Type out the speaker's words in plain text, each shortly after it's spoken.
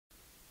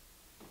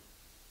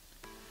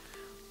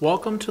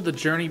Welcome to the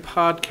Journey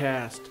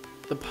Podcast,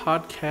 the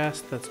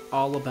podcast that's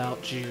all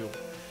about you.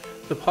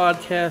 The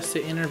podcast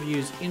that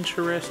interviews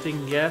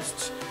interesting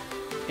guests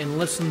and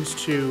listens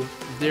to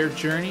their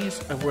journeys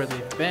of where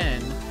they've been,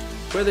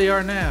 where they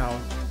are now,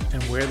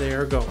 and where they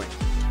are going.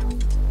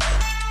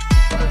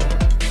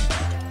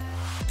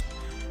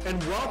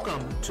 And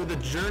welcome to the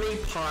Journey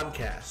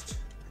Podcast.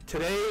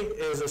 Today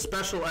is a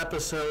special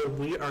episode.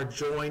 We are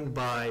joined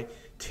by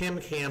Tim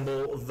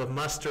Campbell, the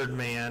Mustard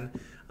Man.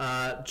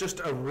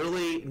 Just a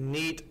really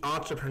neat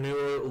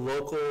entrepreneur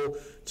local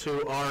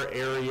to our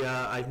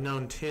area. I've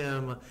known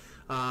Tim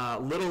a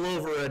little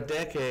over a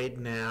decade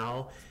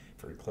now.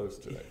 Pretty close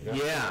to it.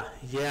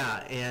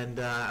 Yeah. And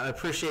I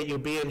appreciate you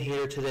being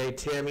here today,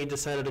 Tim. You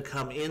decided to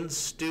come in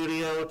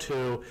studio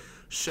to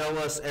show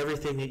us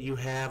everything that you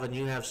have, and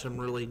you have some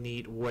really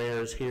neat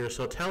wares here.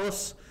 So tell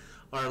us,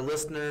 our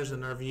listeners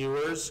and our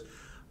viewers,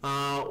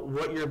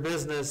 what your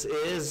business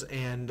is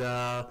and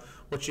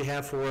what you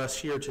have for us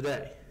here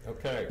today.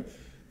 Okay,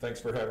 thanks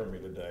for having me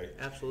today.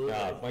 Absolutely.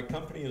 My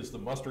company is the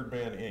Mustard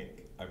Man,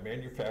 Inc. I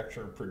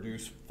manufacture and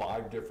produce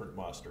 5 different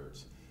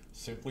mustards: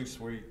 Simply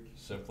Sweet,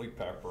 Simply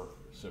Pepper,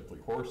 Simply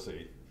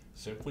Horsey,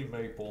 Simply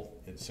Maple,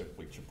 and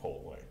Simply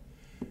Chipotle.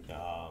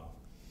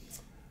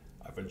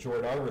 I've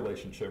enjoyed our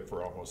relationship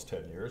for almost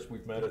 10 years.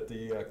 We've met at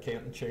the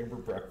Canton Chamber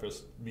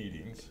breakfast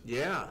meetings.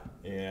 Yeah.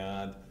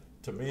 And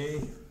to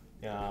me,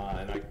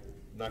 and I'm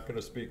not going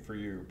to speak for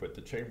you, but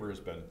the Chamber has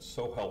been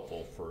so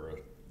helpful for a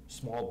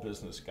small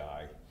business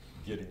guy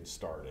getting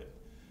started,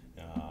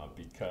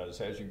 because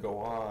as you go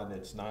on,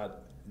 it's not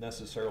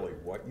necessarily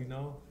what you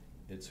know,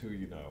 it's who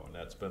you know, and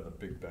that's been the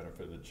big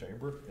benefit of the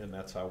Chamber, and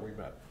that's how we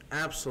met.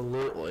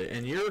 Absolutely.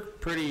 And you're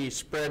pretty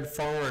spread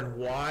far and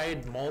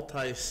wide,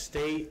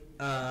 multi-state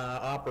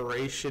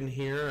operation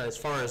here. As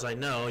far as I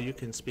know, you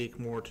can speak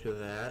more to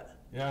that.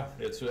 Yeah,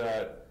 it's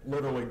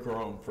literally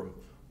grown from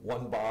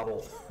one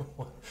bottle,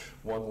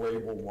 one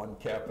label, one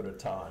cap at a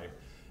time,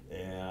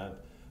 and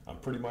I'm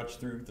pretty much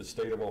through the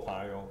state of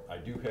Ohio. I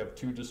do have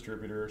 2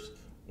 distributors,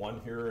 one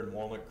here in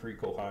Walnut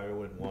Creek,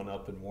 Ohio, and one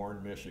up in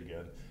Warren,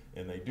 Michigan,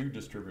 and they do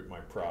distribute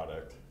my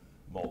product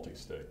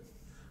multi-state.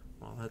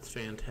 Well, that's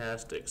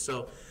fantastic.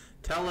 So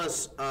tell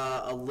us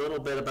a little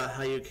bit about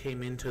how you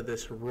came into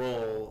this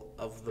role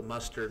of the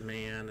Mustard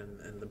Man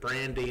and the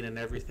branding and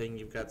everything.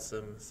 You've got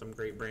some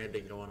great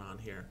branding going on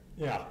here.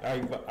 Yeah,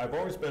 I've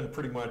always been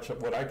pretty much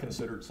what I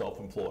considered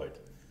self-employed.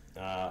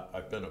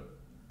 I've been a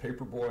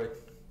paper boy.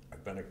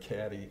 I've been a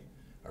caddy.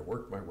 I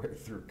worked my way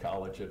through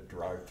college at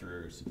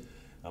drive-thrus.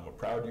 I'm a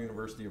proud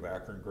University of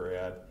Akron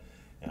grad.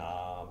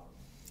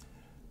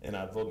 And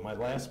my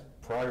last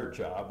prior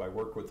job, I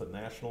worked with the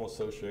National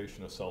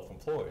Association of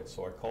Self-Employed.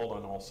 So I called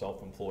on all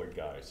self-employed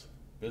guys: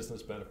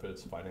 business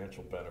benefits,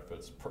 financial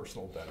benefits,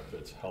 personal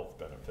benefits, health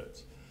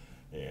benefits.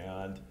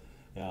 And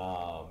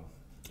I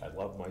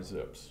love my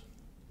zips.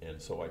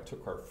 And so I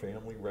took our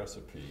family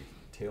recipe,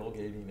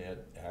 tailgating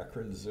at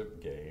Akron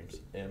Zip games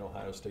and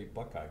Ohio State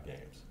Buckeye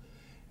games.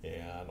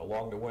 And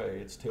along the way,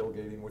 it's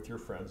tailgating with your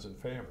friends and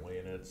family,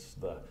 and it's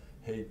the,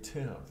 hey,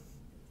 Tim,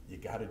 you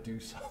got to do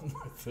something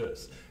with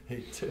this.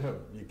 Hey, Tim,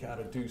 you got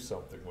to do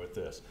something with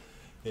this.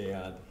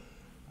 And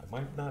I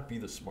might not be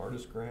the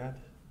smartest grad,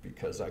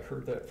 because I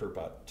heard that for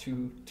about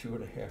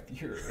 2.5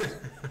 years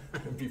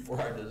before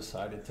I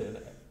decided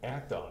to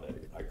act on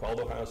it. I called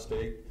Ohio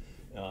State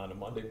on a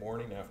Monday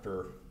morning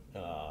after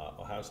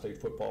Ohio State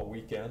football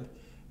weekend,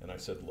 and I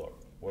said,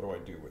 look, what do I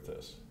do with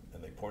this?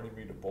 And they pointed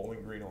me to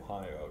Bowling Green,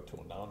 Ohio, to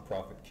a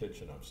nonprofit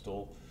kitchen I'm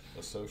still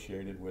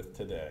associated with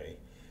today.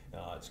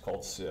 It's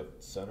called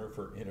CIP, Center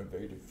for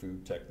Innovative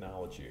Food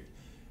Technology.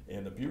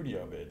 And the beauty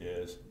of it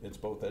is it's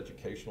both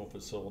educational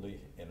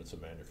facility and it's a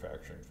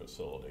manufacturing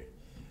facility.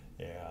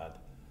 And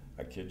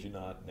I kid you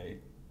not,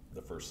 Nate,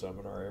 the first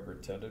seminar I ever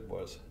attended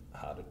was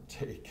how to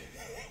take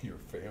your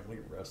family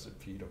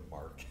recipe to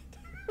market.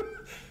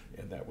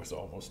 And that was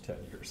almost 10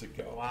 years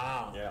ago.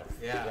 Wow.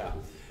 Yeah.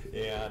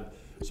 And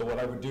so what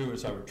I would do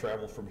is I would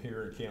travel from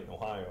here in Canton,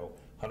 Ohio,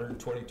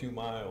 122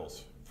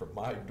 miles from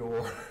my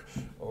door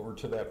over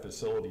to that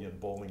facility in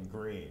Bowling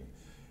Green.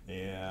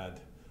 And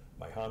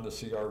my Honda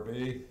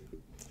CRV,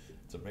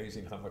 it's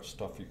amazing how much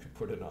stuff you could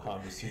put in a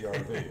Honda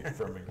CRV,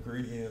 from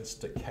ingredients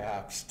to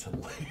caps to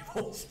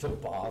labels to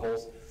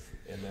bottles.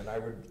 And then I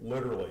would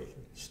literally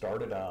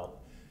start it out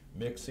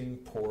mixing,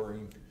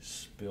 pouring,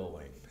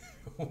 spilling,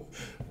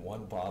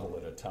 one bottle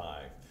at a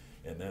time.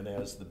 And then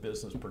as the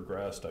business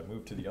progressed, I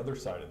moved to the other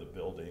side of the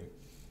building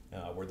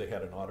where they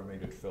had an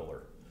automated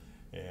filler.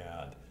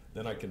 And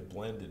then I could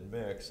blend and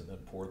mix and then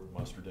pour the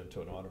mustard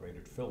into an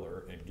automated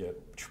filler and get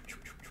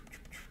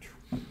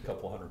a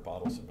couple hundred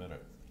bottles a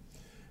minute.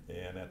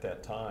 And at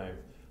that time,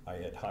 I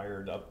had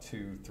hired up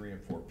to 3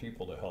 and 4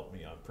 people to help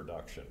me on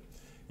production.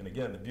 And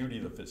again, the beauty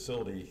of the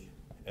facility,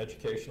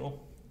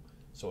 educational,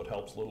 so it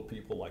helps little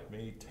people like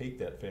me take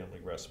that family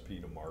recipe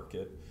to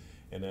market.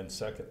 And then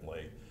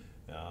secondly,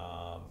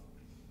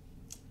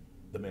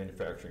 the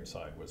manufacturing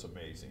side was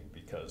amazing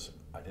because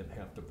I didn't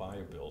have to buy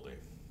a building.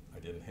 I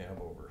didn't have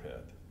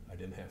overhead. I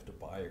didn't have to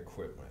buy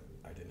equipment.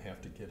 I didn't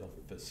have to get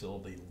a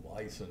facility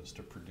license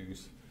to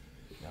produce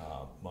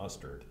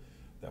mustard.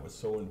 That was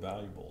so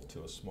invaluable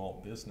to a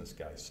small business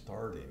guy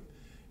starting.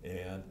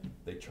 And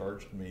they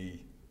charged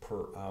me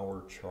per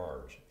hour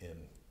charge, and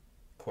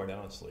quite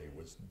honestly, it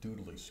was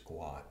doodly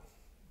squat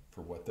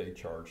for what they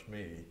charged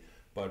me.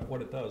 But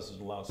what it does is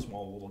allow a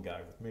small little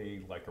guy with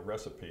me, like a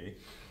recipe,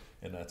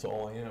 and that's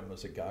all I am,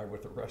 is a guy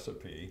with a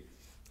recipe,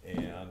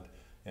 and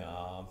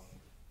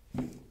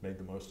made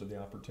the most of the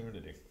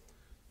opportunity.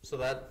 So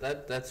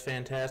that's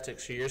fantastic.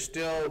 So you're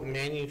still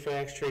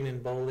manufacturing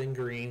in Bowling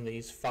Green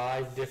these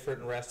 5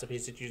 different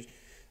recipes that you,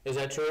 is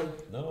that true?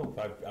 No,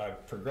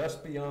 I've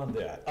progressed beyond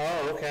that.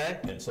 Oh, okay.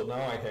 And so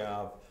now I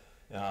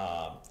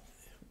have,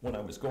 when I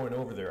was going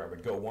over there, I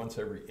would go once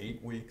every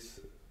 8 weeks,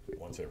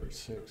 once every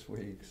 6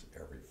 weeks,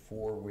 every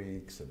 4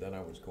 weeks, and then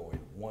I was going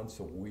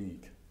once a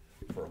week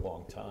for a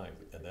long time,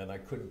 and then I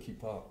couldn't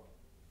keep up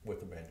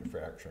with the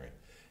manufacturing.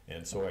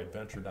 And so I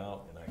ventured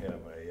out, and I have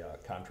a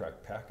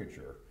contract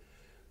packager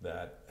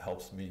that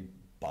helps me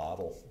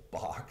bottle,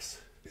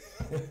 box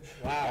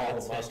Wow, all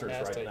that's the mustards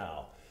fantastic. right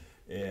now.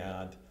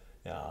 And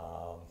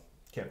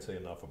can't say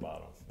enough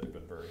about them. They've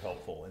been very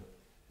helpful and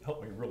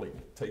helped me really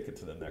take it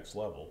to the next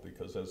level,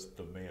 because as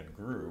demand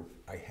grew,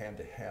 I had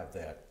to have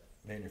that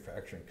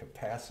manufacturing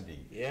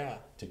capacity Yeah.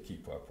 to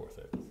keep up with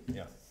it.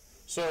 Yeah.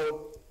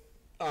 So,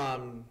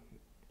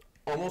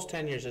 almost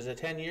 10 years. Is it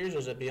 10 years or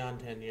is it beyond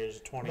 10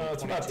 years? 20, No,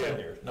 it's about 10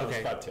 years. No, Okay.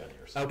 it's about 10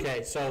 years.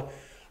 Okay, so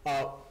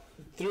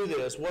through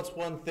this, what's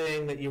one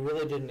thing that you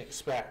really didn't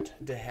expect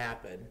to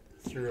happen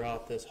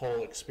throughout this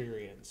whole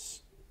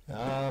experience?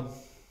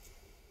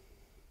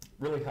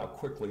 Really how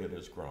quickly it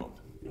has grown.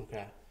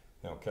 Okay.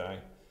 Okay,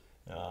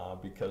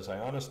 because I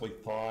honestly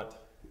thought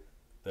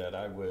that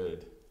I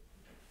would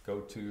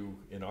go to,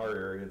 in our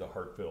area, the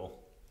Hartville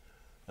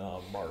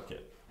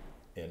market,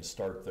 and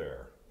start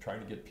there, trying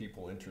to get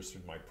people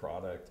interested in my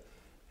product,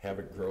 have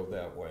it grow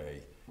that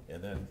way,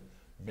 and then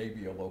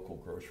maybe a local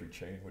grocery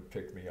chain would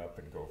pick me up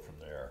and go from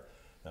there.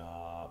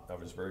 I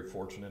was very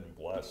fortunate and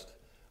blessed.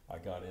 I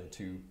got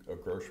into a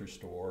grocery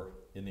store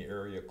in the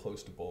area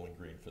close to Bowling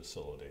Green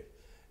facility,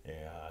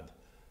 and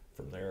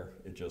from there,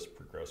 it just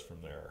progressed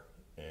from there.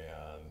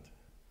 And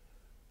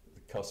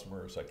the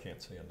customers, I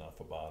can't say enough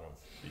about them,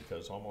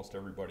 because almost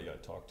everybody I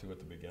talked to at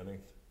the beginning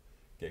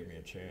gave me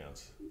a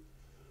chance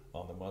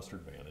on the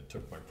mustard van and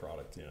took my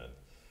product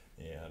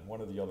in. And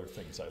one of the other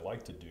things I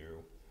like to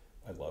do,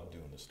 I love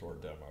doing the store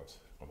demos.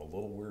 I'm a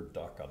little weird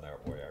duck on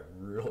that way.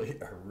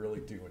 I really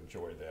do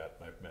enjoy that.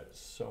 And I've met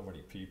so many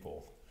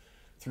people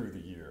through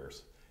the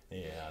years.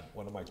 And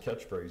one of my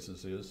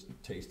catchphrases is,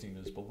 tasting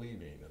is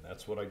believing, and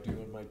that's what I do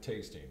in my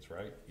tastings,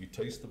 right? You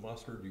taste the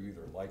mustard, you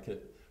either like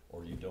it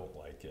or you don't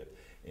like it.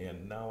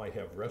 And now I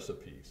have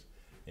recipes.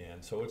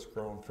 And so it's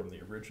grown from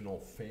the original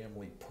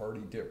family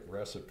party dip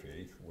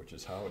recipe, which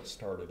is how it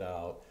started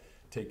out,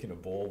 taking a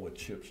bowl with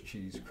chips,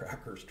 cheese,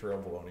 crackers,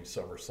 provolone,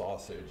 summer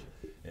sausage,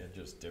 and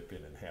just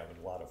dipping and having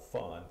a lot of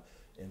fun,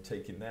 and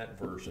taking that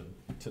version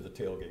to the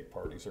tailgate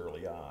parties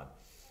early on.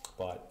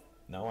 But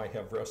now I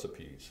have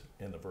recipes,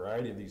 and the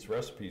variety of these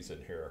recipes in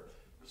here: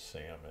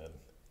 salmon,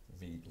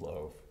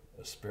 meatloaf,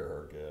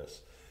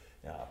 asparagus,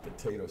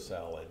 potato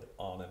salad,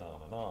 on and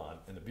on and on.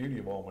 And the beauty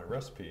of all my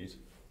recipes,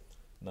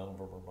 none of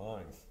them are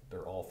mine.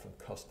 They're all from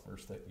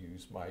customers that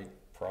use my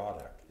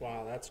product.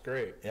 Wow, that's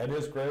great. That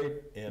is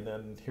great. And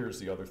then here's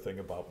the other thing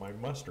about my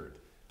mustard.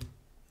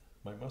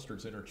 My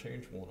mustard's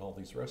interchangeable in all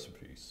these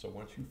recipes. So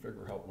once you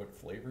figure out what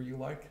flavor you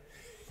like,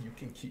 you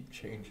can keep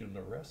changing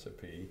the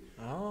recipe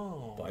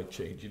by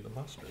changing the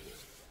mustard.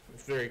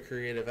 It's very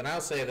creative. And I'll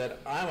say that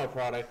I'm a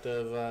product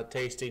of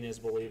tasting is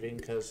believing,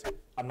 because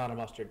I'm not a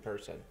mustard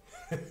person.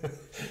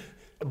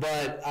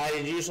 But I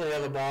usually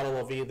have a bottle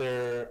of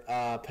either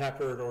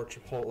peppered or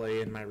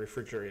chipotle in my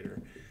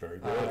refrigerator. Very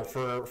good.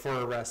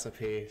 For a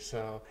recipe.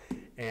 So,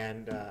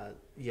 and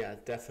yeah,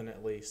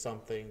 definitely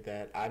something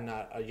that I'm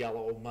not a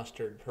yellow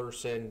mustard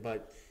person,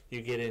 but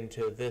you get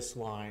into this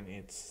line,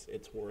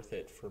 it's worth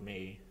it for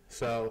me.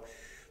 So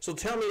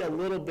tell me a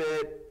little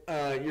bit.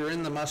 You're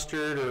in the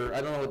mustard, or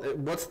I don't know,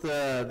 what's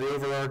the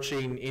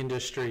overarching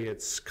industry?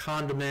 It's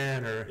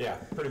condiment, or Yeah,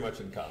 pretty much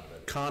in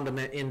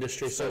condiment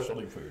industry.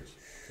 Specialty foods.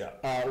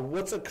 Yeah.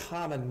 What's a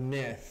common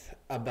myth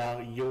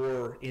about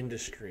your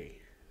industry?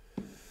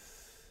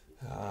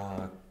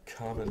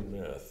 Common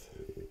myth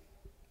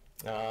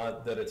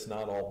that it's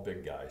not all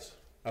big guys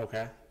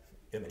Okay.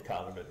 in the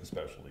condiment and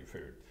specialty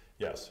food.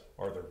 Yes,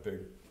 are there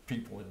big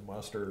people in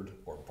mustard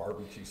or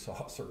barbecue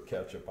sauce or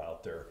ketchup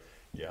out there?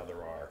 Yeah,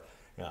 there are.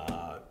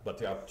 But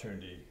the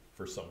opportunity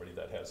for somebody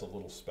that has a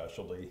little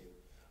specialty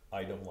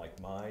item like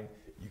mine,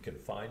 you can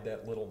find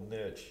that little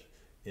niche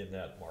in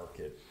that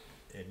market,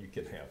 and you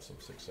can have some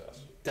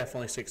success.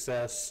 Definitely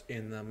success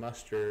in the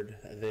mustard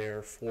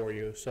there for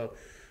you. So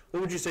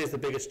what would you say is the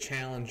biggest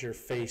challenge you're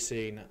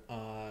facing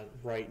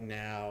right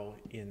now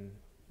in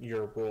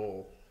your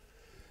role?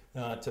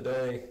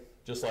 Today,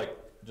 just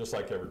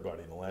like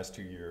everybody in the last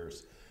 2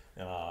 years,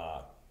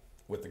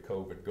 with the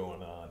COVID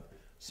going on,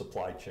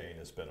 supply chain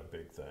has been a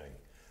big thing.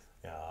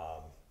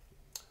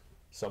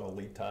 Some of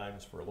the lead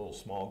times for a little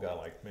small guy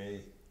like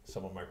me,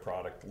 some of my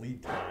product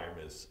lead time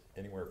is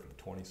anywhere from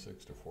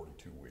 26 to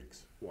 42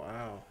 weeks.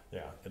 Wow.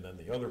 Yeah, and then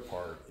the other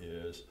part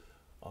is,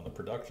 on the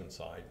production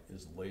side,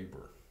 is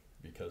labor,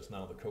 because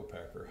now the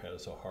co-packer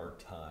has a hard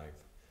time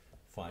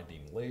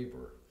finding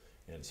labor,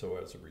 and so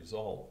as a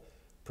result,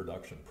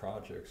 production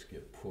projects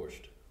get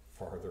pushed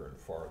farther and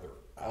farther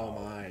out. Oh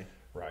my.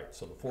 Right,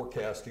 so the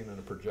forecasting and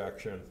the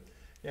projection,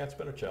 yeah, it's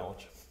been a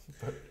challenge,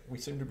 but we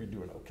seem to be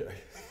doing okay.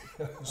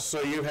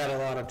 So you had a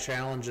lot of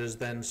challenges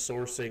then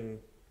sourcing,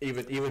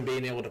 even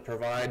being able to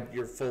provide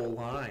your full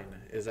line.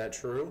 Is that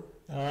true?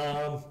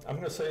 I'm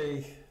going to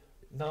say,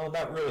 no,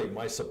 not really.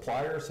 My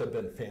suppliers have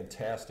been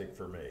fantastic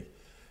for me,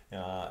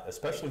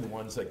 especially the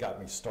ones that got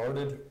me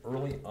started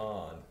early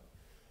on.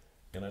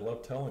 And I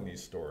love telling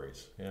these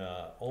stories.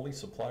 All these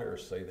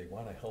suppliers say they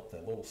want to help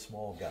that little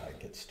small guy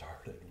get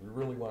started. We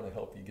really want to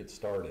help you get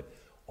started.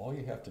 All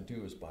you have to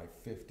do is buy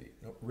 50.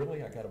 No,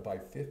 really, I got to buy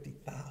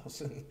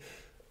 50,000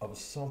 of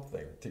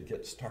something to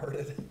get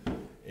started.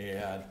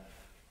 And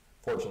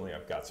fortunately,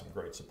 I've got some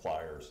great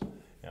suppliers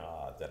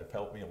that have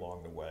helped me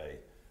along the way,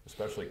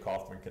 especially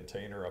Kaufman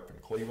Container up in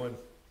Cleveland.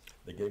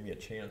 They gave me a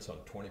chance on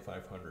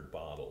 2,500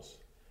 bottles.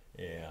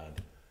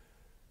 And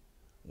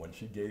when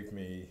she gave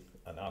me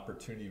an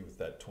opportunity with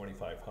that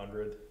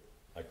 2,500,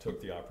 I took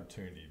the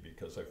opportunity,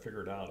 because I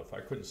figured out if I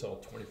couldn't sell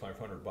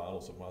 2,500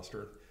 bottles of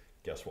mustard,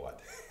 guess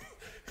what?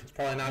 It's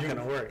probably not going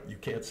to work. You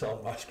can't sell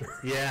mustard.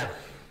 Yeah.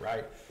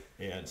 Right?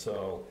 And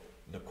so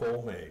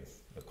Nicole Main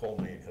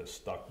has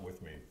stuck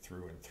with me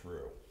through and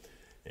through.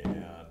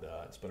 And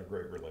it's been a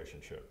great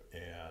relationship.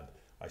 And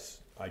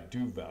I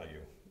do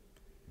value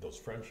those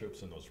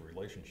friendships and those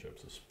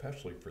relationships,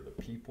 especially for the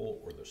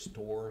people or the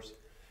stores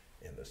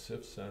and the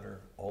SIF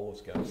Center, all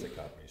those guys that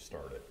got me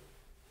started.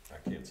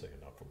 I can't say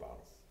enough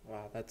about them.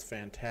 Wow, that's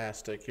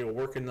fantastic. You're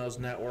working those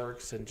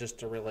networks, and just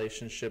the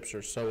relationships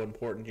are so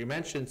important. You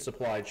mentioned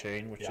supply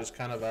chain, which is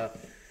kind of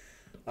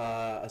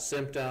a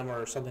symptom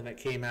or something that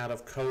came out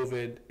of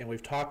COVID, and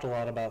we've talked a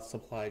lot about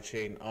supply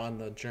chain on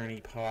the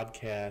Journey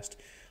podcast.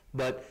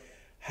 But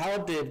how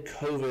did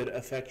COVID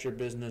affect your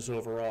business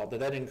overall?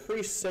 Did that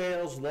increase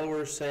sales,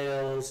 lower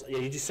sales? Yeah,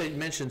 you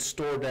mentioned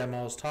store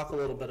demos. Talk a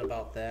little bit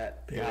about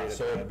that. Yeah,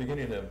 so at the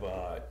beginning of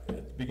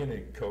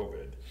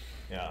COVID,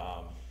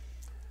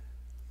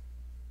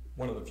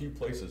 one of the few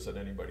places that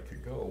anybody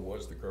could go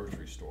was the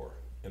grocery store.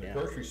 And the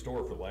grocery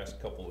store for the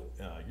last couple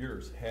of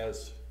years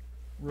has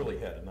really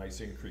had a nice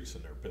increase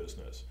in their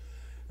business.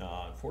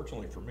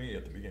 Unfortunately for me,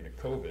 at the beginning of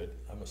COVID,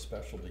 I'm a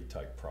specialty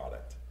type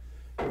product.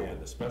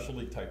 And the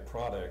specialty type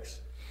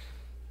products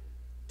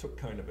took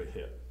kind of a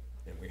hit.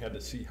 And we had to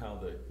see how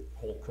the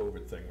whole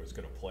COVID thing was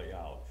going to play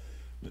out.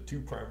 The two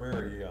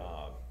primary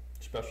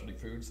specialty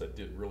foods that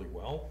did really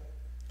well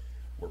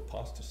were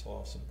pasta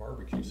sauce and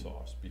barbecue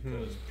sauce,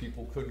 because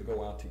people couldn't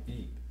go out to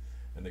eat.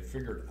 And they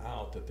figured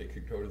out that they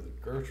could go to the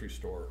grocery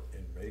store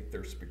and make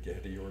their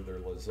spaghetti or their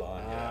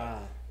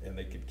lasagna, and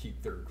they could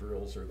keep their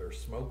grills or their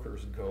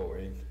smokers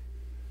going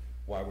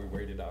while we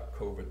waited out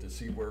COVID to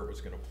see where it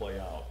was going to play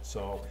out.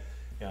 So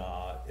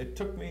it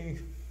took me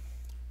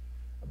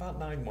about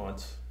 9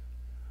 months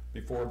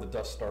before the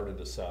dust started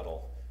to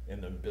settle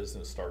and then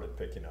business started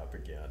picking up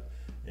again.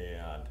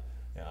 And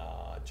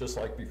just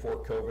like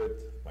before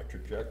COVID, my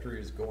trajectory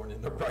is going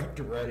in the right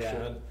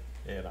direction,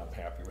 and I'm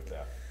happy with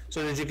that.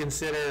 So did you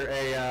consider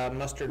a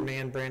Mustard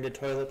Man branded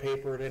toilet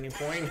paper at any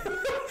point?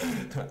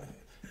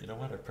 You know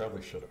what, I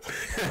probably should have.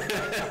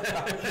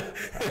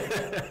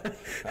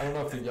 I don't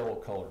know if the yellow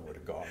color would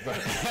have gone.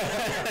 But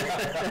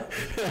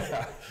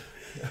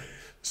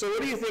So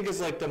what do you think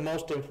is like the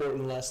most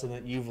important lesson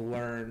that you've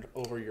learned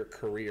over your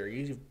career?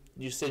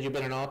 You said you've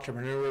been an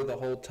entrepreneur the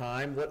whole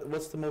time.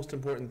 What's the most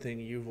important thing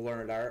you've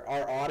learned?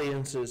 Our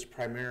audience is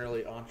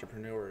primarily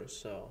entrepreneurs,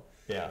 so.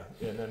 Yeah,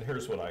 and then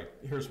here's what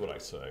I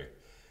say.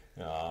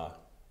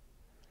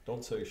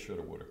 Don't say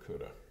shoulda, woulda,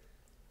 coulda,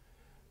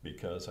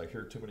 because I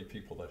hear too many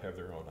people that have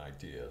their own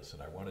ideas,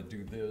 and I want to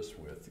do this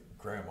with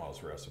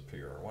grandma's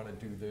recipe, or I want to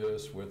do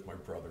this with my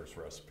brother's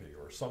recipe,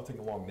 or something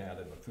along that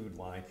in the food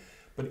line.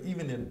 But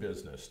even in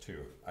business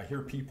too, I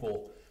hear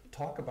people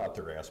talk about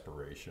their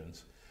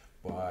aspirations,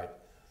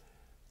 but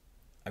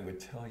I would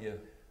tell you,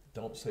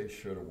 don't say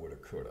shoulda, woulda,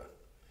 coulda.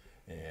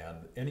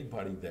 And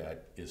anybody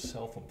that is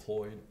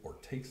self-employed or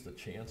takes the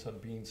chance on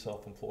being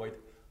self-employed,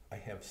 I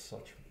have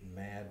such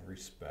mad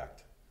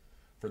respect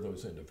for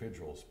those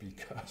individuals,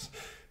 because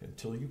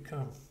until you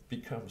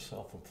become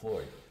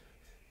self-employed,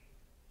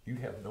 you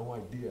have no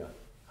idea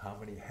how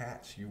many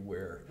hats you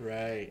wear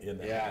in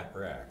the hat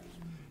rack.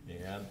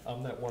 And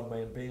I'm that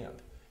one-man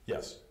band.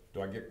 Yes,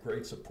 do I get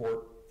great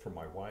support from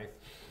my wife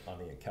on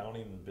the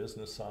accounting and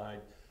business side?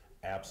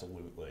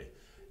 Absolutely.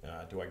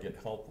 Do I get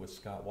help with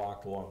Scott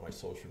Walk along my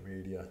social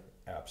media?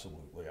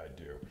 Absolutely, I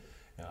do.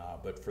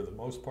 But for the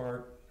most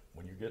part,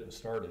 when you're getting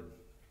started,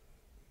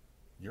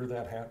 you're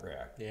that hat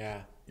rack.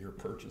 Yeah. You're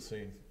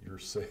purchasing, your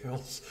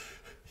sales,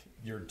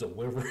 your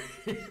delivery,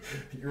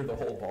 you're the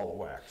whole ball of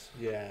wax.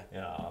 Yeah.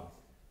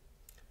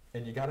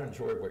 And you got to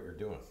enjoy what you're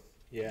doing.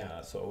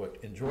 Yeah. So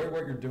enjoy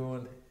what you're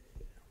doing,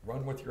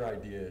 run with your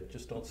idea.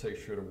 Just don't say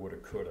shoulda, woulda,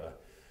 coulda.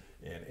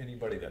 And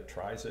anybody that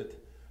tries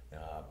it,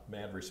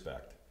 mad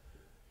respect.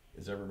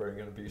 Is everybody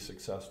going to be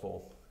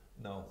successful?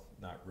 No,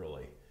 not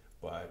really.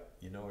 But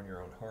you know in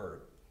your own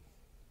heart,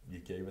 you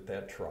gave it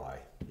that try.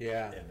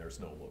 Yeah. And there's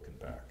no looking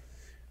back.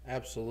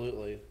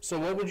 Absolutely. So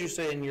what would you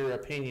say, in your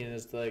opinion,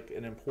 is like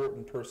an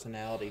important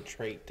personality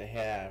trait to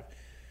have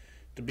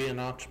to be an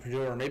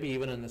entrepreneur, maybe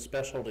even in the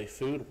specialty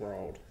food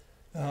world?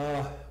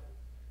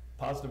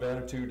 Positive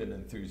attitude and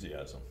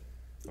enthusiasm.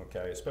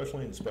 Okay,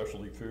 especially in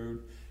specialty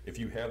food. If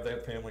you have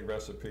that family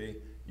recipe,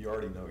 you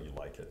already know you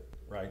like it,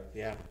 right?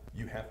 Yeah.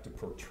 You have to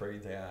portray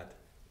that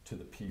to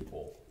the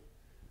people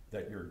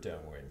that you're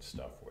demoing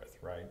stuff with,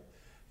 right?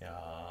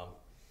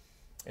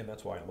 And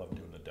that's why I love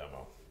doing the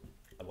demo.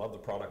 I love the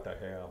product I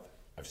have.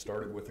 I've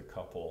started with a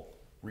couple.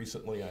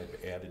 Recently I've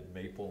added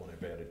maple and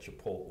I've added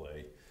chipotle.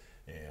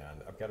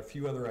 And I've got a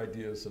few other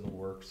ideas in the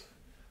works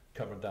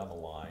coming down the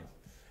line.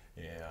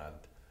 And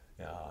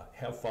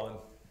have fun,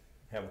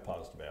 have a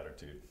positive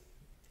attitude,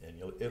 and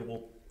it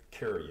will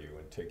carry you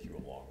and take you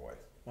a long way.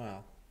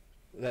 Wow,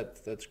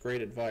 that's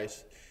great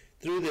advice.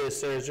 Through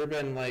this, has there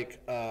been like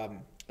an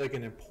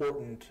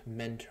important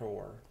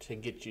mentor to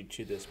get you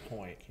to this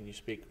point? Can you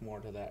speak more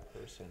to that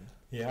person?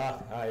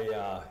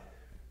 Yeah,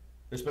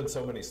 there's been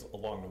so many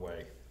along the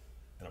way,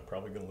 and I'm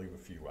probably going to leave a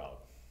few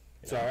out.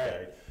 It's all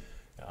right.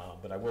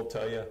 But I will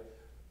tell you,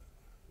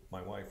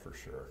 my wife for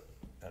sure,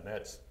 and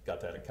that's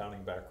got that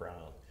accounting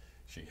background.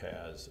 She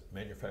has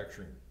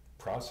manufacturing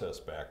process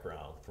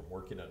background from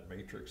working at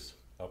Matrix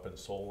up in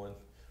Solon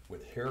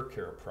with hair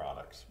care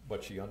products,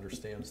 but she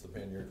understands the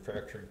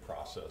manufacturing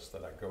process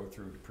that I go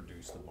through to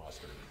produce the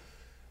mustard.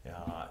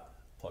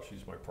 Plus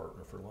she's my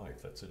partner for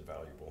life. That's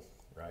invaluable,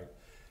 right?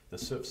 The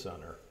SIF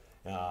Center,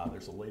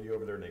 there's a lady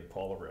over there named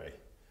Paula Ray.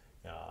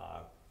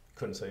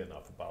 Couldn't say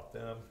enough about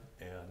them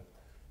and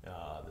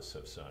the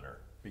SIF Center,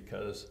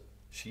 because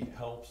she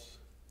helps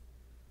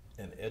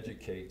and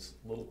educates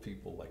little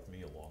people like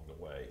me along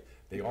the way.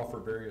 They offer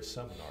various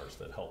seminars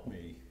that help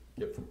me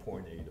get from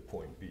point A to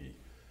point B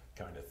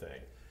kind of thing.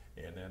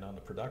 And then on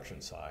the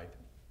production side,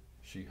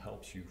 she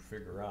helps you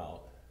figure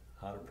out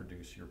how to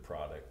produce your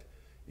product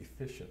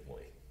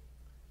efficiently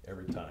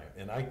every time.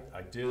 And I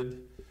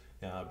did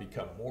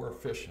become more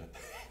efficient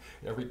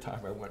every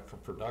time I went from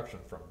production,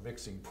 from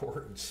mixing,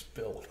 pouring, and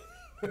spilling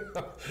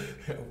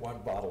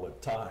one bottle at a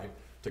time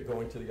to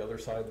going to the other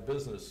side of the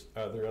business,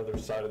 the other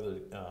side of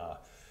the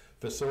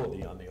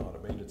facility on the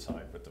automated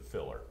side with the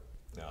filler.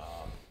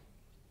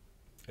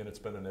 And it's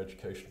been an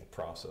educational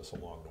process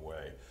along the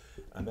way.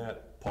 And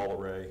that, Paula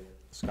Ray,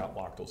 Scott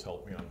Lochtel's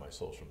helped me on my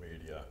social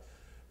media.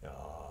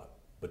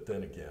 But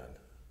then again,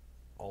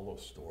 all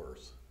those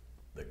stores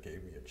that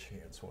gave me a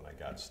chance when I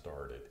got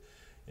started.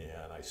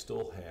 And I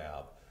still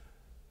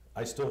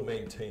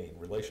maintain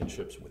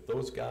relationships with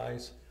those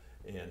guys.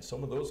 And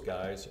some of those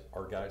guys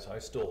are guys I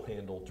still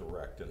handle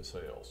direct in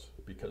sales,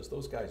 because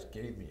those guys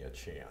gave me a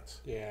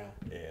chance. Yeah.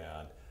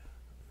 And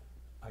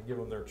I give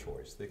them their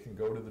choice. They can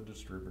go to the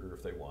distributor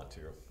if they want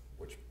to,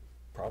 which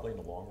probably in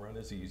the long run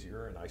is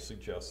easier, and I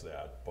suggest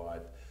that,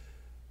 but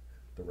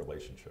the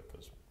relationship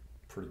is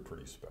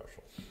pretty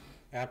special.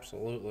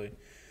 Absolutely.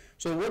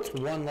 So what's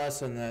one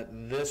lesson that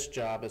this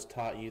job has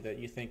taught you that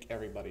you think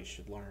everybody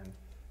should learn?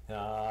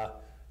 Follow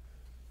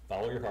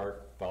your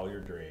heart, follow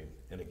your dream,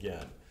 and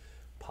again,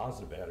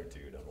 positive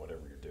attitude on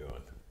whatever you're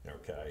doing,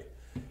 okay?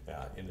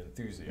 And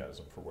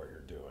enthusiasm for what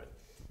you're doing.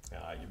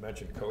 You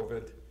mentioned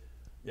COVID.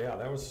 Yeah,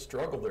 that was a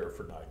struggle there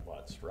for 9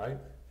 months, right?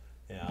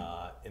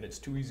 And it's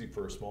too easy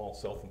for a small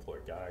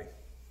self-employed guy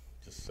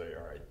just to say,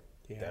 all right,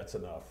 that's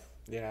enough.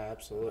 Yeah,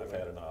 absolutely. I've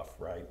had enough,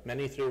 right?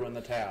 Many threw in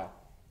the towel.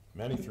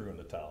 Many threw in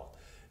the towel.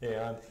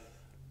 And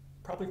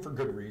probably for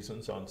good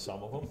reasons on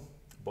some of them.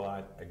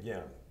 But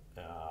again,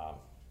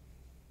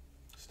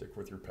 stick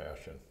with your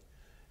passion.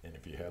 And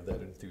if you have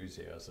that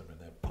enthusiasm and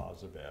that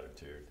positive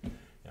attitude,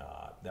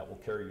 that will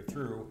carry you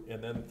through.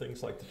 And then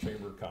things like the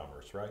Chamber of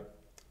Commerce, right?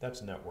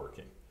 That's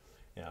networking.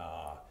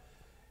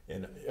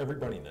 And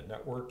everybody in the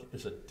network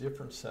is a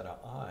different set of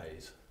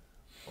eyes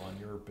on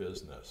your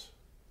business.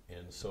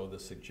 And so the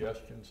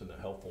suggestions and the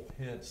helpful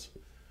hints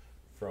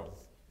from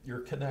your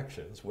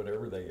connections,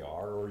 whatever they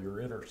are, or your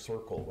inner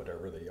circle,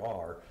 whatever they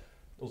are,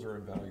 those are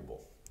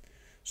invaluable.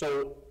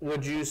 So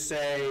would you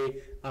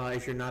say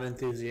if you're not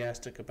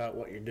enthusiastic about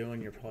what you're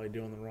doing, you're probably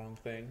doing the wrong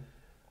thing?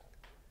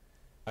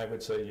 I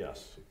would say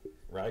yes,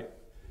 right?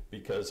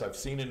 Because I've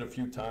seen it a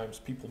few times.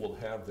 People will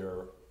have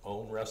their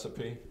own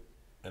recipe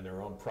and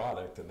their own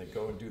product, and they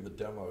go and do the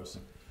demos,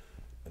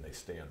 and they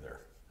stand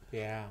there.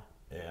 Yeah.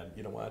 And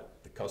you know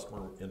what? The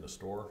customer in the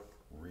store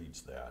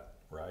reads that,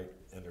 right?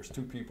 And there's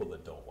two people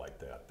that don't like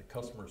that. The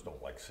customers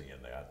don't like seeing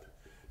that.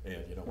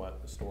 And you know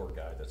what? The store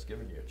guy that's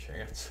giving you a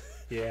chance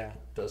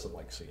doesn't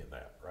like seeing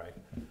that, right?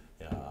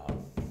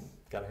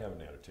 Got to have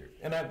an attitude.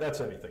 And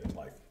that's anything in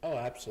life. Oh,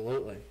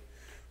 absolutely.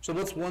 So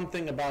what's one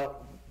thing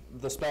about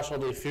the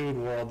specialty food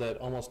world that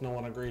almost no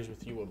one agrees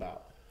with you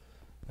about?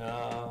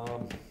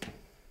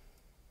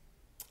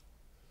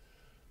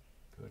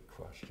 Good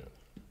question.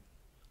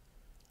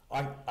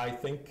 I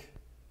think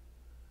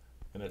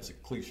and it's a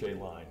cliche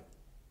line.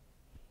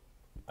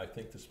 I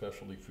think the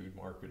specialty food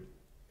market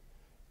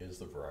is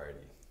the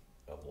variety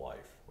of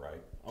life,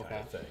 right? Okay.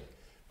 Kind of thing.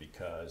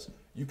 Because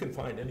you can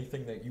find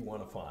anything that you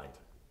want to find.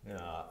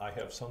 I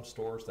have some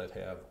stores that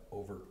have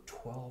over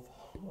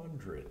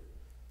 1,200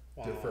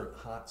 different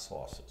hot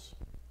sauces,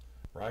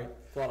 right?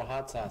 That's a lot of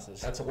hot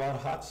sauces. That's a lot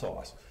of hot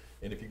sauce.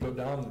 And if you go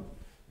down,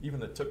 even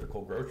the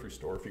typical grocery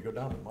store, if you go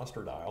down the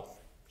mustard aisle,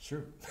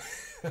 shoot,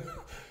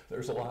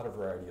 there's a lot of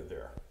variety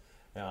there.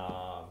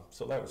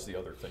 So that was the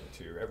other thing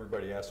too.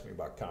 Everybody asked me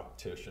about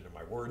competition. Am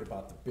I worried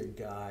about the big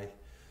guy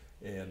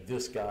and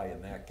this guy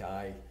and that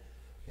guy?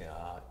 And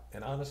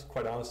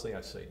quite honestly,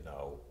 I say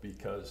no,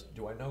 because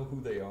do I know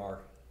who they are,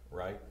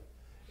 right?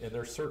 And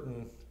there's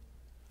certain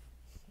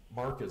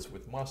markets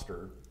with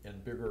mustard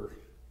and bigger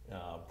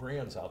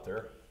brands out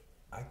there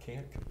I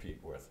can't compete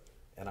with.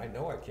 And I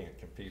know I can't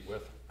compete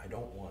with, I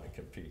don't want to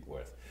compete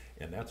with.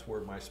 And that's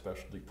where my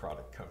specialty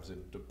product comes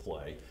into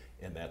play,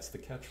 and that's the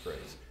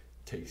catchphrase,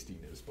 tasting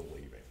is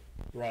believing.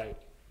 Right.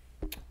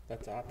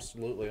 That's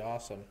absolutely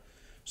awesome.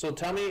 So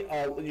tell me,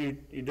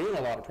 you're doing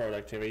a lot of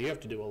productivity. You have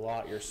to do a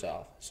lot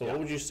yourself. So Yeah. what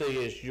would you say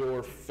is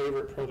your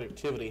favorite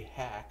productivity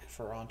hack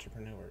for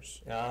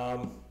entrepreneurs?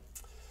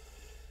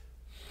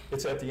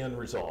 It's at the end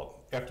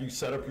result. After you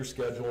set up your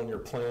schedule and you're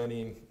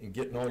planning and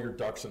getting all your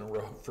ducks in a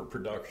row for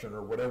production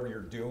or whatever you're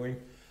doing,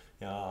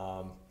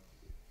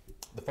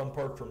 the fun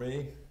part for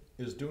me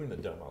is doing the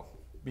demo,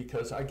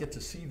 because I get to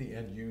see the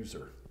end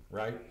user,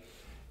 right?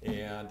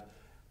 And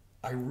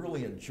I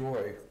really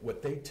enjoy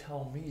what they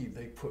tell me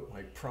they put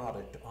my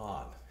product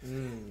on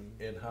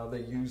and how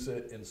they use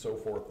it and so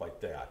forth like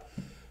that.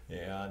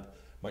 And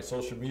my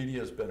social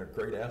media has been a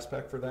great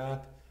aspect for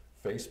that.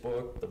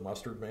 Facebook, the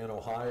Mustard Man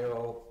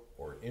Ohio,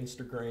 or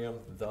Instagram,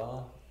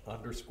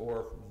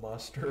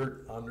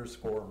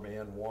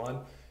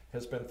 _mustard_man1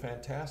 has been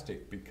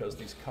fantastic, because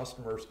these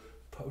customers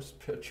post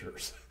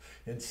pictures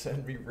and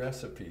send me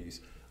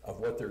recipes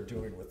of what they're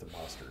doing with the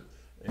mustard.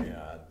 And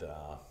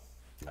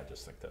I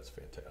just think that's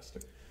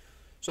fantastic.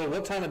 So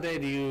what time of day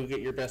do you get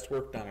your best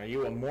work done? Are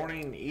you a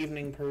morning,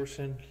 evening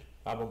person?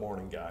 I'm a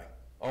morning guy.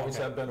 Always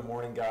Okay. have been a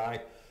morning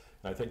guy.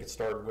 And I think it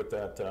started with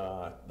that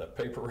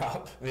paper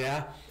route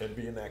Yeah. and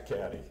being that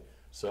caddy.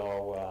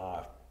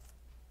 So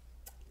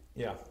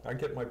yeah, I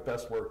get my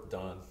best work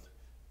done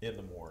in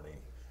the morning.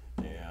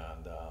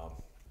 And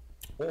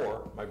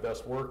or my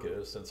best work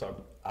is, since I'm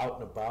out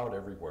and about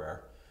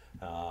everywhere,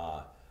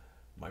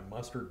 my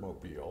mustard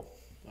mobile.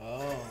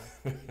 Oh.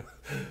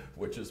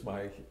 Which is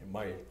my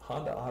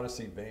Honda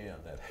Odyssey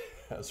van that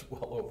has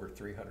well over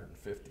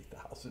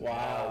 350,000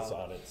 miles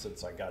on it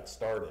since I got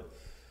started.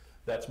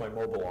 That's my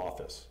mobile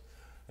office.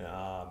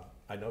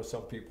 I know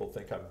some people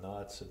think I'm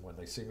nuts, and when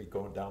they see me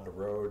going down the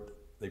road,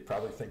 they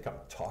probably think I'm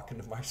talking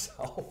to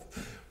myself,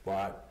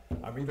 but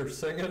I'm either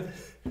singing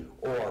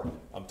or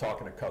I'm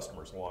talking to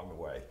customers along the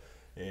way.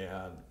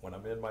 And when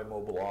I'm in my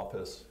mobile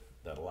office,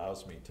 that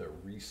allows me to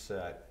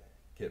reset,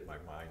 get my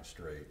mind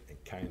straight,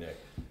 and kind of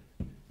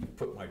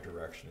put my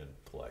direction in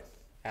play.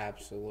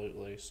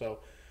 Absolutely.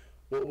 So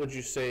what would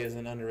you say is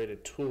an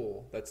underrated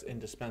tool that's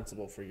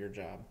indispensable for your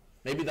job?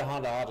 Maybe the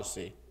Honda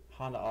Odyssey.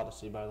 Honda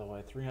Odyssey, by the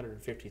way,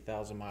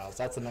 350,000 miles.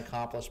 That's an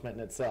accomplishment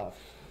in itself.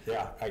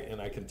 Yeah,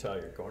 and I can tell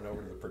you, going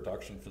over to the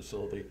production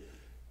facility,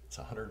 it's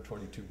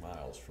 122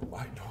 miles from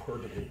my door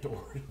to the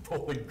door in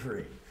Bowling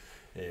Green.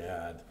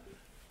 And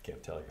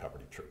can't tell you how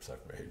many trips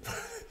I've made.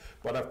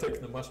 But I've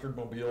taken the mustard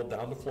mobile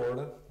down to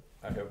Florida.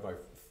 I have my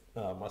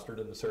mustard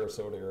in the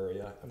Sarasota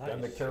area.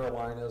 I've been to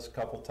Carolinas a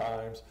couple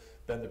times,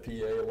 been to PA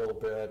a little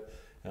bit,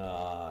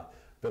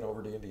 been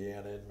over to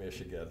Indiana and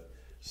Michigan.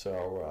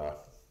 So,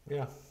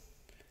 yeah,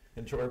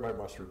 enjoy my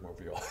mustard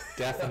mobile.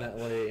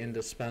 Definitely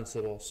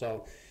indispensable.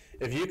 So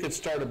if you could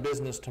start a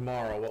business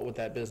tomorrow, what would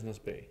that business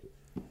be?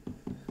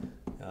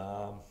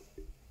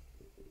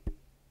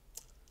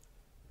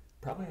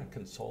 Probably on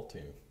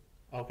consulting.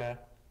 Okay.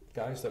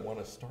 Guys that want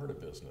to start a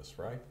business,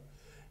 right?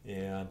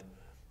 And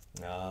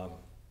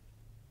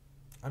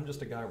I'm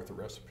just a guy with a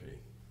recipe,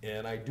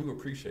 and I do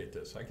appreciate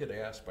this. I get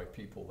asked by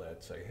people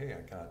that say, hey, I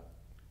got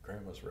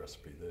grandma's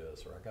recipe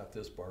this, or I got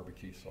this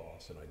barbecue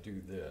sauce and I do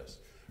this,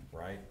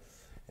 right?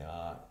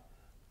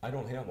 I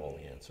don't have all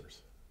the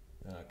answers,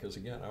 because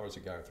again, I was a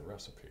guy with a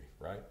recipe,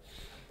 right?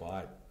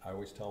 But I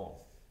always tell them,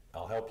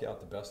 I'll help you out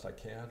the best I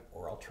can,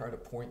 or I'll try to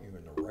point you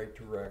in the right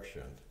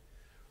direction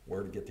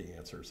where to get the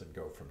answers and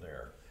go from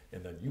there.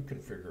 And then you can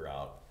figure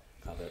out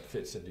how that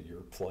fits into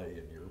your play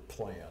and your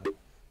plan,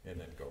 and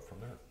then go from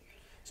there.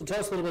 So tell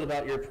us a little bit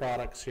about your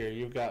products here.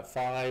 You've got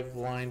 5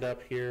 lined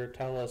up here.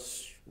 Tell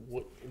us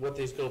what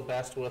these go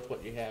best with,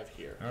 what you have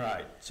here. All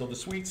right, so the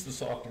sweet's the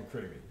soft and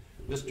creamy.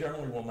 This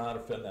generally will not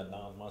offend that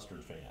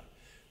non-mustard fan.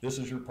 This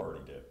is your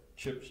party dip.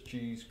 Chips,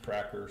 cheese,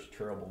 crackers,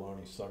 trail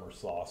bologna, summer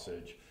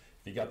sausage.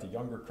 If you got the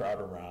younger crowd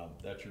around,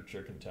 that's your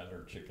chicken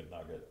tender, chicken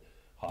nugget,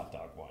 hot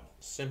dog one.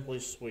 Simply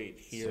sweet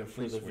here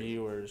Simply for the sweet.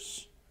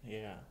 viewers.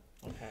 Yeah,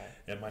 okay.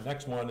 And my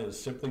next one is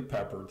simply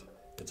peppered.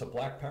 It's a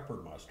black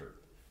peppered mustard.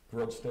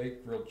 Grilled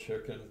steak, grilled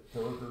chicken,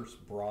 burgers,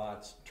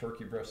 brats,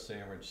 turkey breast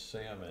sandwich,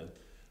 salmon,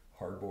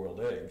 hard-boiled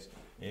eggs.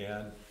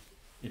 And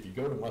if you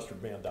go to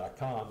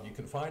mustardman.com, you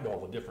can find all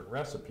the different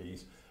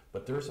recipes,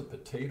 but there's a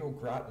potato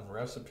gratin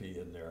recipe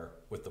in there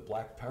with the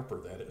black pepper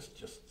that is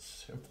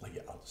just simply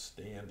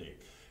outstanding.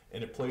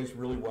 And it plays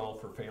really well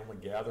for family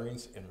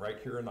gatherings and right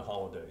here in the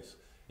holidays.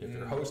 If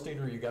you're hosting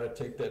or you got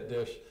to take that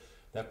dish,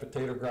 that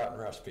potato gratin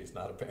recipe is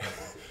not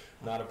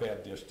a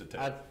bad dish to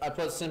take. I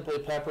put simply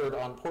peppered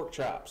on pork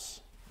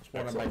chops. It's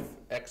one Excellent. of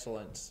my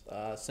excellents.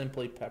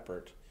 Simply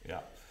peppered. Yeah.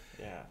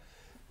 Yeah.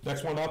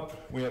 Next one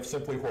up, we have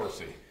Simply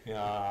Horsey.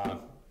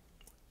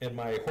 And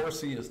my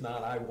Horsey is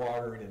not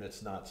eye-watering and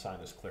it's not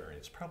sinus clearing.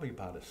 It's probably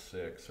about a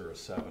 6 or a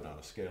 7 on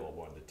a scale of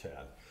 1 to 10.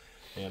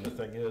 And the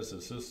thing is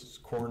this is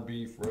corned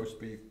beef, roast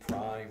beef,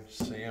 prime,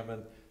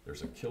 salmon.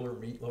 There's a killer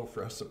meatloaf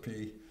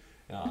recipe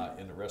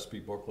in the recipe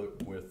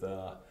booklet with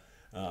the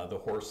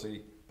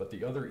Horsey. But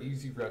the other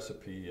easy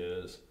recipe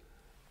is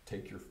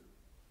take your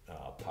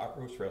pot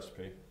roast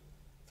recipe,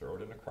 throw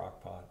it in a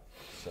crock pot,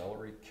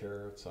 celery,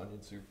 carrots,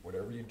 onion soup,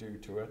 whatever you do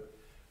to it,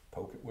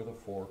 poke it with a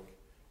fork.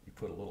 You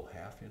put a little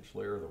half-inch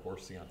layer of the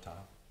Horsey on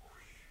top.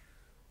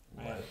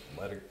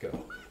 Let it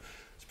go.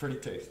 It's pretty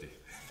tasty.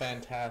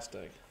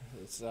 Fantastic.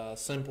 It's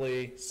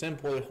simply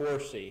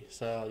Horsey.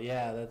 So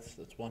yeah,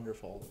 that's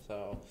wonderful.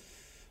 So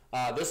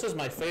this is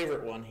my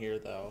favorite one here,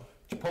 though.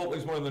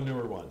 Chipotle's one of the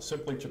newer ones.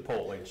 Simply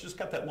Chipotle. It's just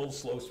got that little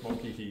slow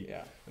smoky heat.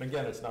 Yeah. And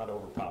again, it's not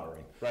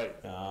overpowering. Right.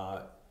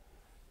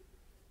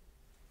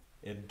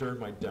 And during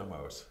my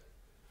demos,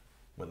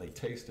 when they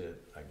taste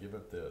it, I give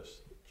it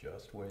this: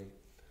 just wait,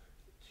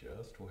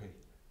 just wait,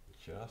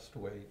 just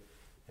wait,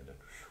 and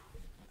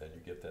then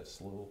you get that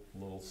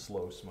little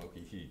slow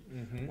smoky heat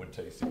when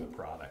tasting the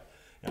product.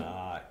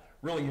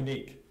 Really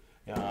unique.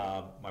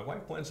 My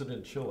wife blends it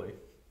in chili.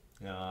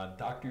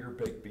 Doctor your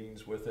baked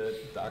beans with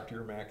it, doctor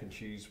your mac and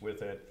cheese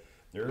with it.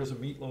 There is a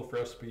meatloaf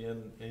recipe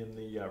in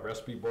the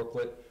recipe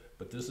booklet,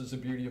 but this is the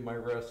beauty of my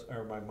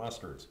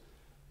mustards.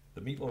 The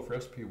meatloaf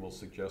recipe will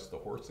suggest the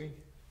Horsey,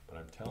 but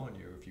I'm telling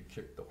you, if you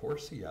kick the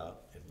Horsey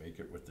out and make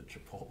it with the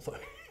Chipotle,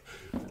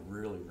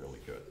 really, really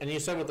good. And you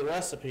said with the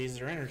recipes,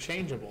 they're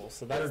interchangeable,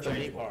 so that's the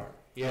neat part.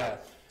 Yeah.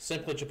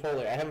 Simply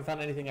Chipotle. I haven't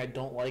found anything I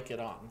don't like it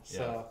on.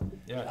 So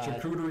yeah,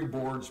 charcuterie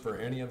boards for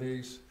any of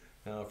these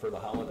for the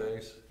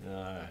holidays.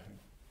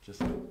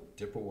 Just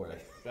dip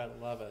away. Gotta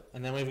love it.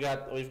 And then we've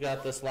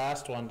got this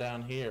last one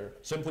down here.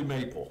 Simply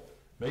Maple.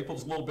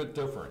 Maple's a little bit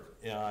different.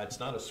 It's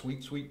not a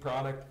sweet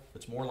product.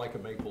 It's more like a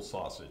maple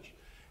sausage.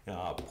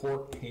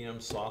 Pork,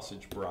 ham,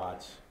 sausage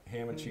brats,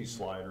 ham and cheese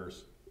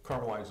sliders.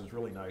 Caramelizes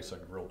really nice on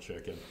grilled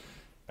chicken.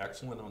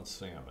 Excellent on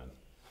salmon.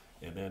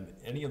 And then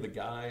any of the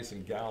guys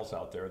and gals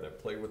out there that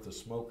play with the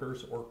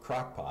smokers or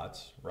crock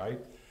pots,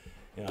 right?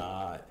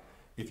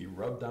 If you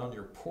rub down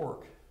your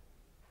pork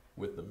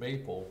with the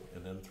maple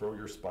and then throw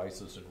your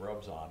spices and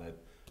rubs on it,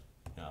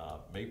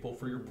 maple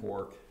for your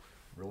pork,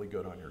 really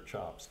good on your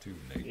chops too,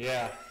 Nate.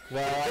 Yeah,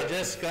 well, I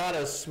just got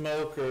a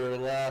smoker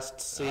last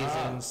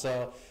season,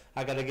 so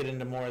I got to get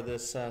into more of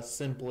this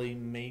Simply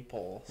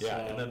Maple.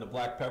 Yeah, so. and then the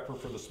black pepper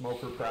for the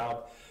smoker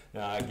crowd.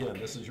 Again,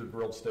 this is your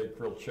grilled steak,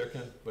 grilled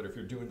chicken, but if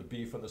you're doing the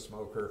beef on the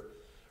smoker,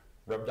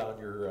 rub down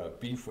your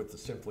beef with the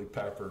Simply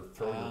Pepper,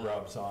 throw your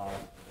rubs on,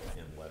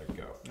 and let it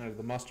go.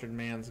 The mustard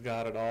man's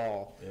got it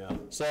all. Yeah.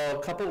 So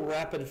a couple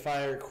rapid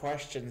fire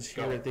questions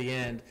here at the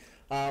end.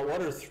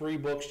 What are 3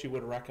 books you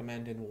would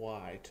recommend and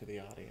why to the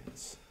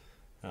audience?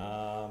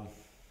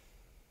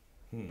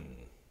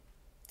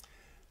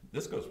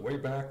 This goes way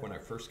back when I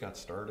first got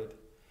started.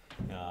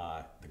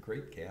 The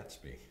Great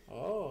Gatsby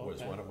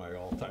was one of my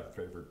all-time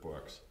favorite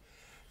books.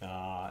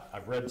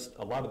 I've read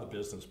a lot of the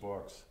business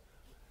books,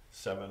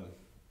 7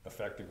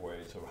 Effective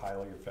Ways of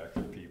Highly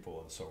Effective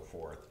People and so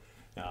forth.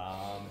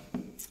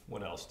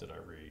 What else did I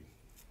read?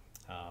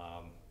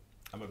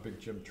 I'm a big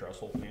Jim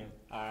Trestle fan.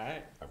 All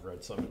right. I've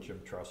read some of Jim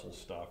Trestle's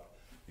stuff.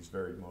 He's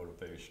very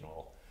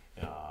motivational,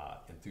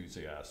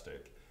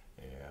 enthusiastic,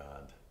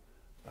 and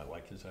I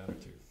like his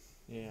attitude.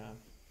 Yeah,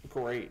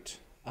 great.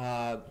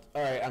 All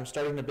right, I'm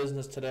starting a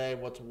business today.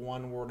 What's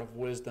one word of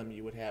wisdom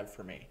you would have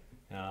for me?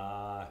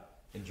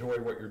 Enjoy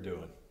what you're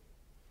doing.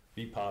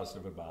 Be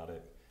positive about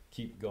it.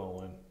 Keep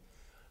going.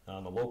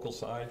 On the local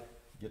side,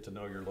 get to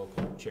know your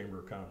local Chamber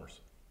of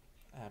Commerce.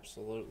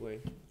 Absolutely.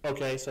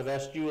 Okay, so I've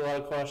asked you a lot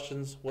of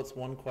questions. What's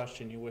one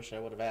question you wish I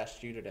would have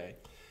asked you today?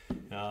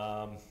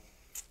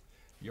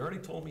 You already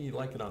told me you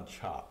like it on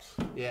chops.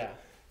 Yeah.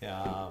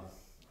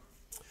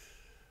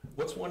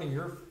 What's one of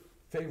your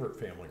favorite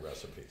family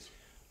recipes?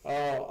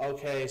 Oh,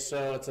 okay,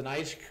 so it's an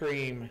ice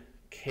cream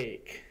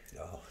cake.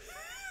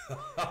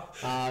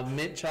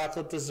 Mint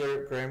chocolate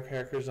dessert, graham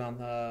crackers on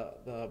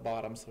the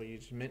bottom, so you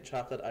use mint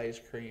chocolate ice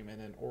cream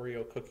and then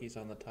Oreo cookies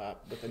on the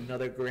top with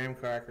another graham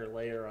cracker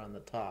layer on the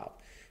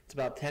top. It's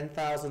about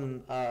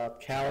 10,000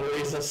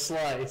 calories a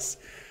slice,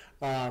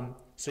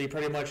 so you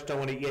pretty much don't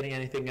want to eat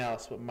anything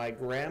else. But my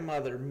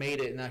grandmother made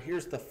it. Now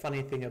here's the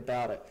funny thing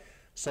about it.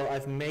 So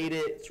I've made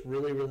it, it's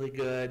really, really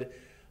good,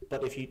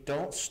 but if you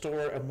don't store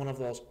it in one of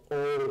those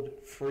old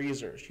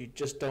freezers, you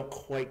just don't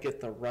quite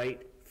get the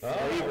right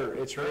flavor.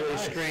 It's very really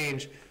nice.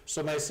 strange.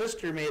 So my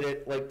sister made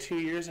it like 2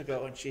 years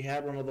ago, and she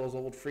had one of those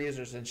old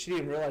freezers, and she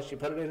didn't realize she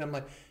put it in. I'm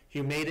like,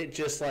 you made it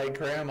just like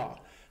Grandma.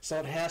 So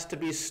it has to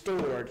be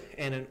stored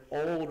in an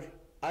old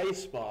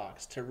ice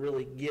box to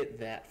really get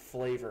that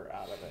flavor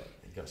out of it.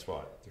 And guess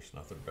what? There's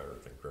nothing better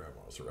than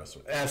Grandma's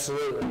recipe.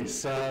 Absolutely.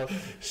 So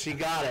she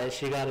got it.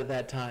 She got it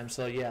that time.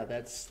 So yeah,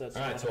 that's. All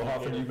right, so how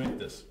often do you make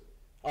this?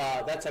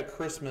 That's a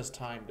Christmas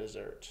time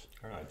dessert.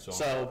 All right,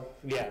 So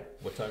yeah,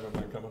 what time am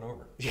I coming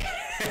over?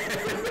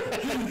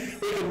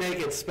 we can make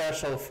it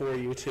special for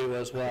you too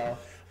as well.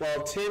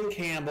 Well, Tim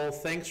Campbell,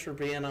 thanks for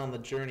being on the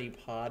Journey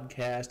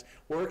podcast.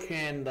 Where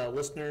can the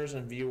listeners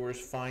and viewers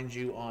find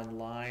you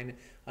online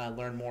and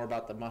learn more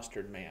about the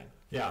Mustard Man?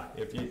 Yeah,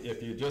 if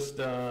you just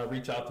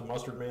reach out to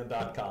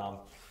mustardman.com,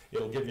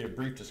 it'll give you a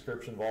brief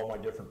description of all my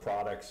different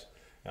products.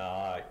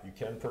 You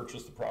can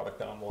purchase the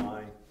product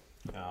online.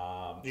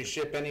 Do you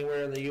ship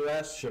anywhere in the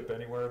U.S.? Ship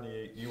anywhere in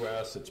the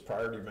U.S. It's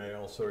priority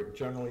mail, so it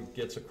generally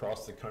gets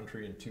across the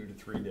country in 2 to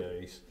 3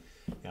 days.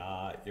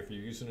 If you're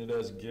using it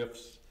as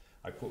gifts,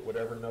 I put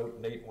whatever note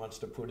Nate wants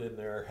to put in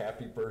there.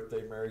 Happy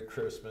birthday, Merry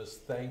Christmas,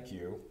 thank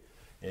you.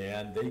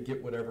 And they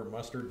get whatever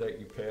mustard that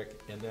you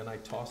pick, and then I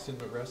toss in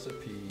the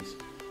recipes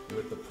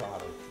with the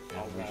product,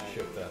 and we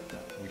ship that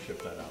out to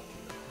you.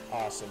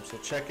 Awesome. So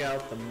check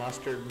out the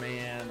Mustard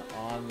Man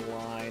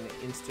online,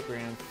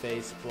 Instagram,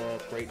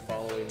 Facebook. Great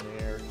following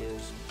there.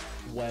 His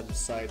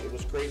website. It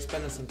was great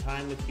spending some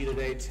time with you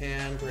today,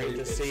 Tim. Great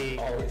to see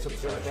always a your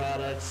pleasure.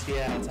 products.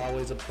 Yeah, it's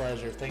always a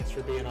pleasure. Thanks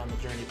for being on the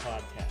Journey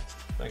podcast.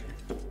 Thank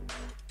you.